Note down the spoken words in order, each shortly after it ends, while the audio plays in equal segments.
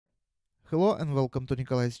Hello and welcome to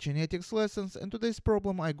Nikolay's genetics lessons, and today's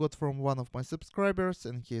problem I got from one of my subscribers,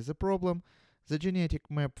 and here's the problem. The genetic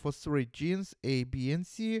map for three genes A, B and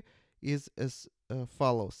C is as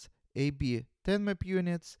follows. AB 10 map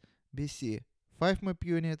units, BC 5 map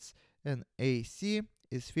units, and AC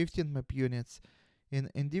is 15 map units. In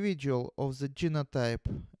individual of the genotype,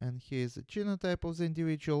 and here is the genotype of the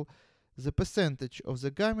individual, the percentage of the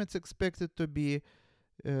gametes expected to be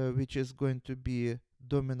which is going to be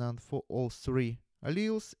dominant for all three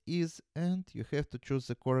alleles is, and you have to choose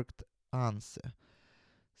the correct answer.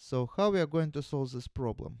 So how we are going to solve this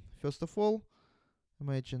problem? First of all,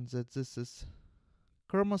 imagine that this is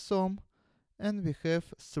chromosome and we have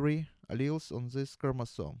three alleles on this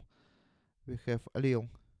chromosome. We have allele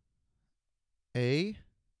A,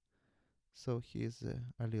 so here is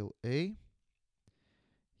allele A.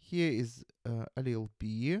 Here is allele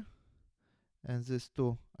B, and these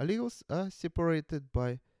two alleles are separated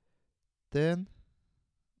by 10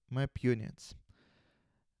 map units.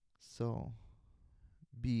 So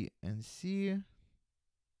B and C,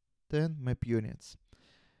 10 map units,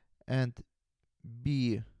 and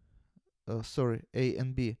A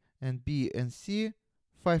and B, and B and C,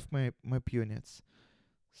 5 map units.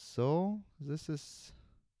 So this is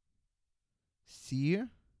C,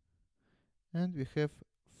 and we have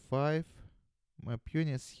 5 map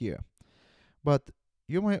units here. But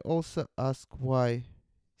you may also ask why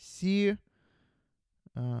C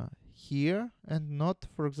here and not,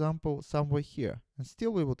 for example, somewhere here, and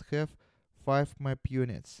still we would have 5 map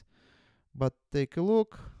units. But take a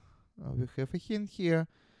look, we have a hint here.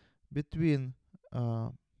 Between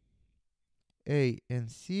A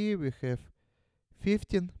and C we have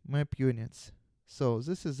 15 map units, so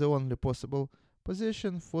this is the only possible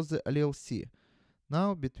position for the allele C.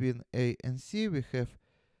 Now between A and C we have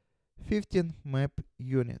 15 map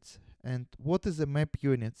units. And what is a map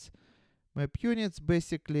units? Map units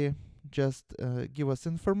basically just give us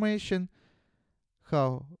information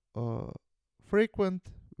how frequent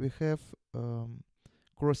we have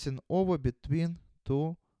crossing over between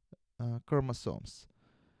two chromosomes.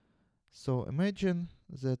 So imagine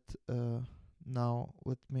that now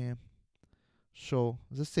let me show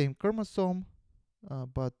the same chromosome,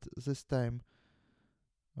 but this time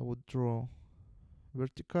I would draw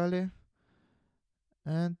vertically,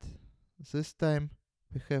 and this time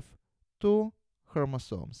we have two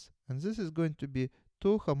chromosomes, and this is going to be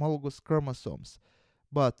two homologous chromosomes,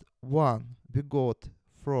 but one we got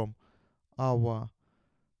from our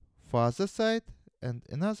father side and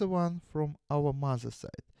another one from our mother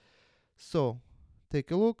side. So take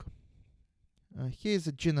a look, here is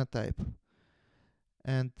a genotype,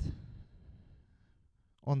 and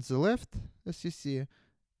on the left, as you see,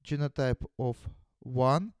 genotype of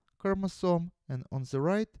one chromosome, and on the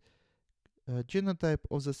right genotype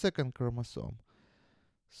of the second chromosome.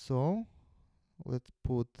 So let's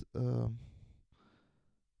put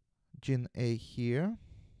gene A here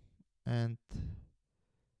and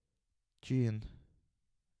gene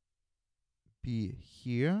B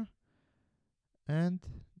here and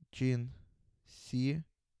gene C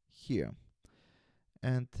here,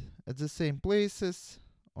 and at the same places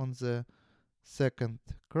on the second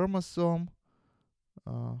chromosome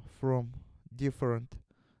from different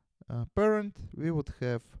parent we would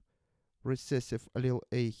have recessive allele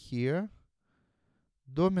A here,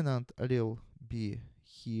 dominant allele B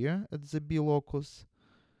here at the B locus,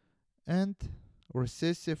 and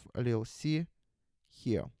recessive allele C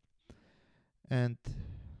here. And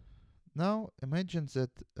now imagine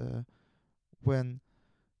that when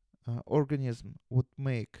organism would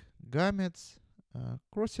make gametes,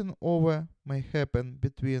 crossing over may happen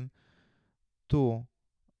between two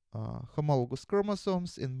homologous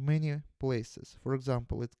chromosomes in many places. For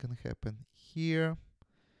example, it can happen here,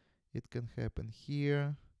 it can happen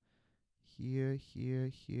here, here,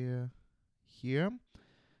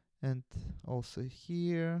 and also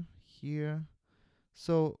here, here.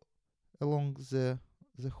 So along the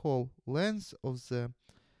whole length of the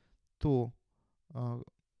two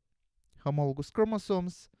homologous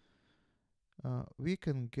chromosomes we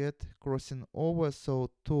can get crossing over, so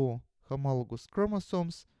two homologous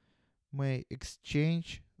chromosomes may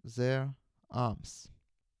exchange their arms.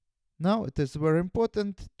 Now it is very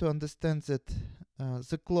important to understand that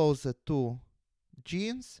the closer two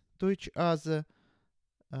genes to each other,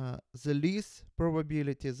 the least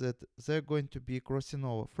probability that they're going to be crossing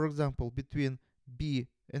over. For example, between B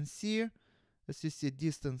and C, as you see,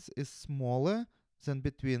 distance is smaller than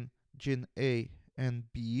between gene A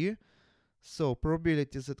and B. So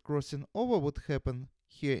probability that crossing over would happen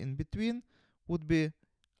here in between would be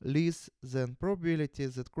less than probability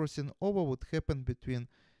that crossing over would happen between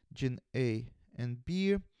gene A and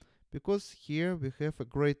B, because here we have a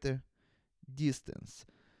greater distance.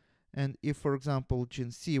 And if, for example,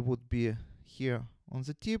 gene C would be here on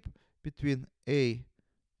the tip, between A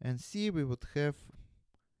and C, we would have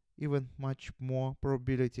even much more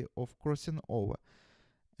probability of crossing over.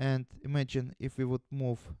 And imagine if we would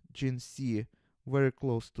move gene C very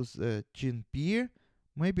close to the gene B,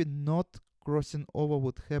 maybe not crossing over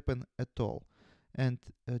would happen at all. And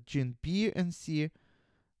gene B and C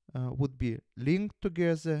would be linked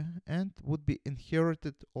together and would be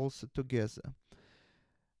inherited also together.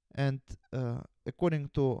 And according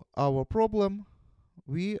to our problem,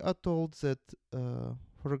 we are told that,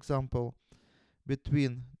 for example,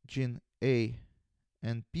 between gene A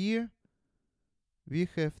and B, we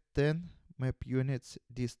have 10 map units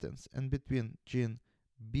distance, and between gene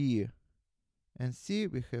B and C,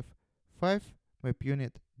 we have 5 map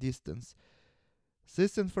unit distance.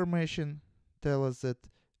 This information tells us that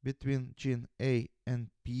between gene A and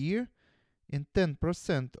B, in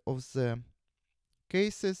 10% of the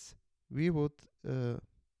cases, we would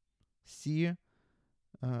see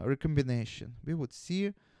recombination. We would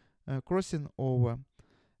see crossing over.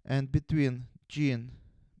 And between gene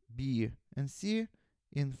B and C,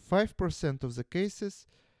 in 5% of the cases,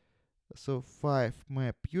 so 5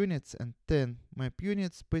 map units and 10 map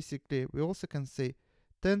units, basically we also can say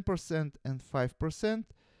 10% and 5%,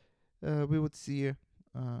 we would see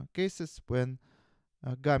cases when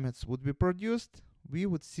gametes would be produced, we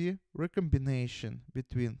would see recombination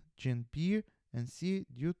between gene B and C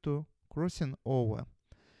due to crossing over.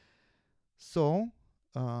 So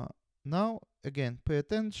now again, pay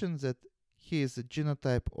attention that here is a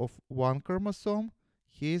genotype of one chromosome,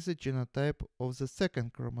 here is a genotype of the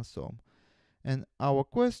second chromosome. And our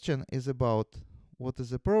question is about what is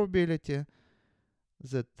the probability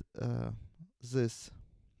that this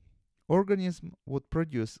organism would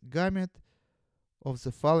produce gamete of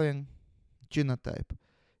the following genotype.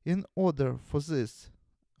 In order for this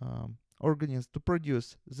organism to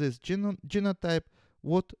produce this genotype,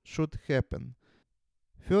 what should happen?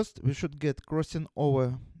 First, we should get crossing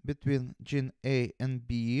over between gene A and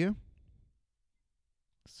B.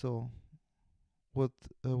 So what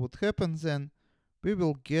would happen then? We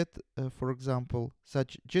will get, for example,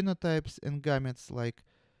 such genotypes and gametes like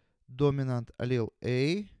dominant allele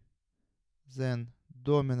A, then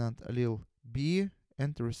dominant allele B,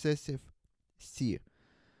 and recessive C.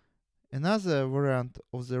 Another variant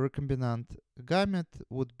of the recombinant gamete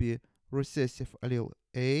would be recessive allele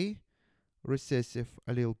A, recessive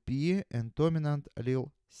allele B, and dominant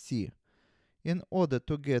allele C. In order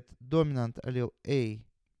to get dominant allele A,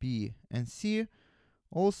 B, and C,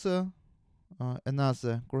 also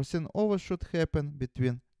another crossing over should happen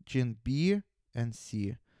between gene B and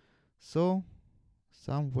C. So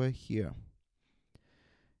somewhere here.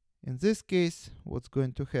 In this case, what's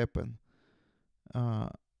going to happen?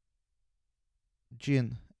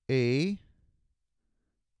 Gene A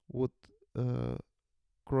would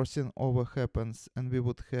crossing over happens, and we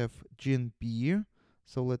would have gene B.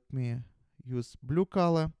 So let me use blue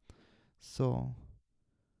color. So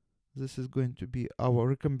this is going to be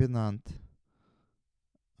our recombinant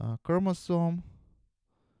chromosome,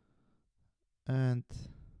 and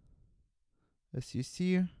as you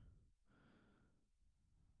see,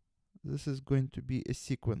 this is going to be a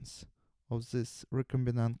sequence of this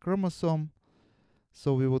recombinant chromosome.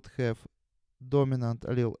 So we would have dominant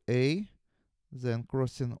allele A, then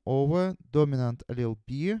crossing over, dominant allele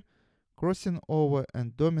B, crossing over,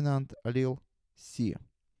 and dominant allele C.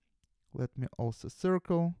 Let me also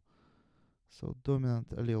circle. So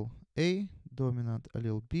dominant allele A, dominant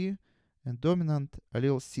allele B, and dominant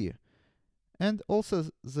allele C. And also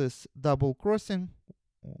this double crossing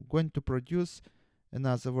going to produce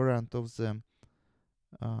another variant of the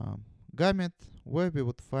gamete, where we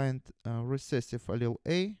would find recessive allele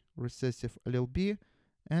A, recessive allele B,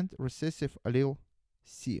 and recessive allele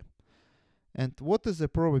C. And what is the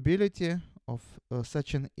probability of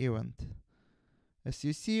such an event? As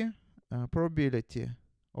you see, probability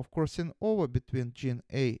of crossing over between gene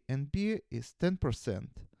A and B is 10%.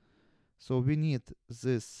 So we need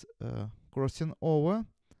this crossing over,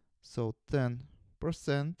 so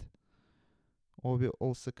 10%, or we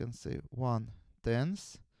also can say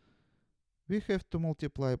 1/10. We have to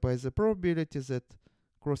multiply by the probability that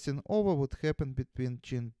crossing over would happen between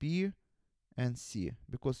gene B and C,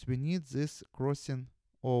 because we need this crossing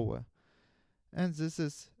over. And this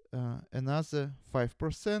is another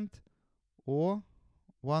 5%, or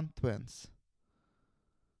 1/20.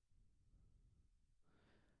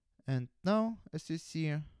 And now, as you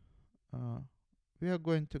see, we are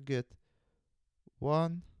going to get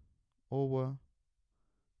 1/10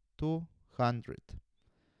 to 100,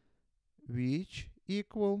 which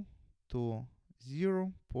equal to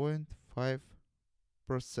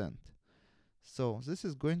 0.5%. So this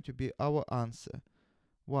is going to be our answer.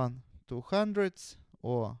 1/200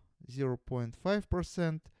 or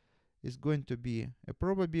 0.5% is going to be a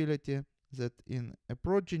probability that in a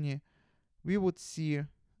progeny we would see a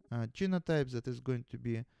genotype that is going to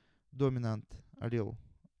be dominant allele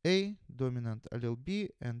A, dominant allele B,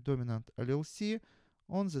 and dominant allele C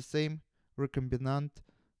on the same recombinant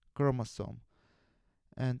chromosome.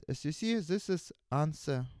 And as you see, this is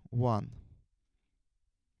answer 1.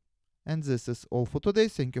 And this is all for today.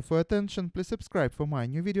 Thank you for your attention. Please subscribe for my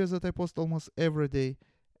new videos that I post almost every day.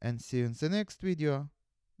 And see you in the next video.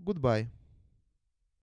 Goodbye.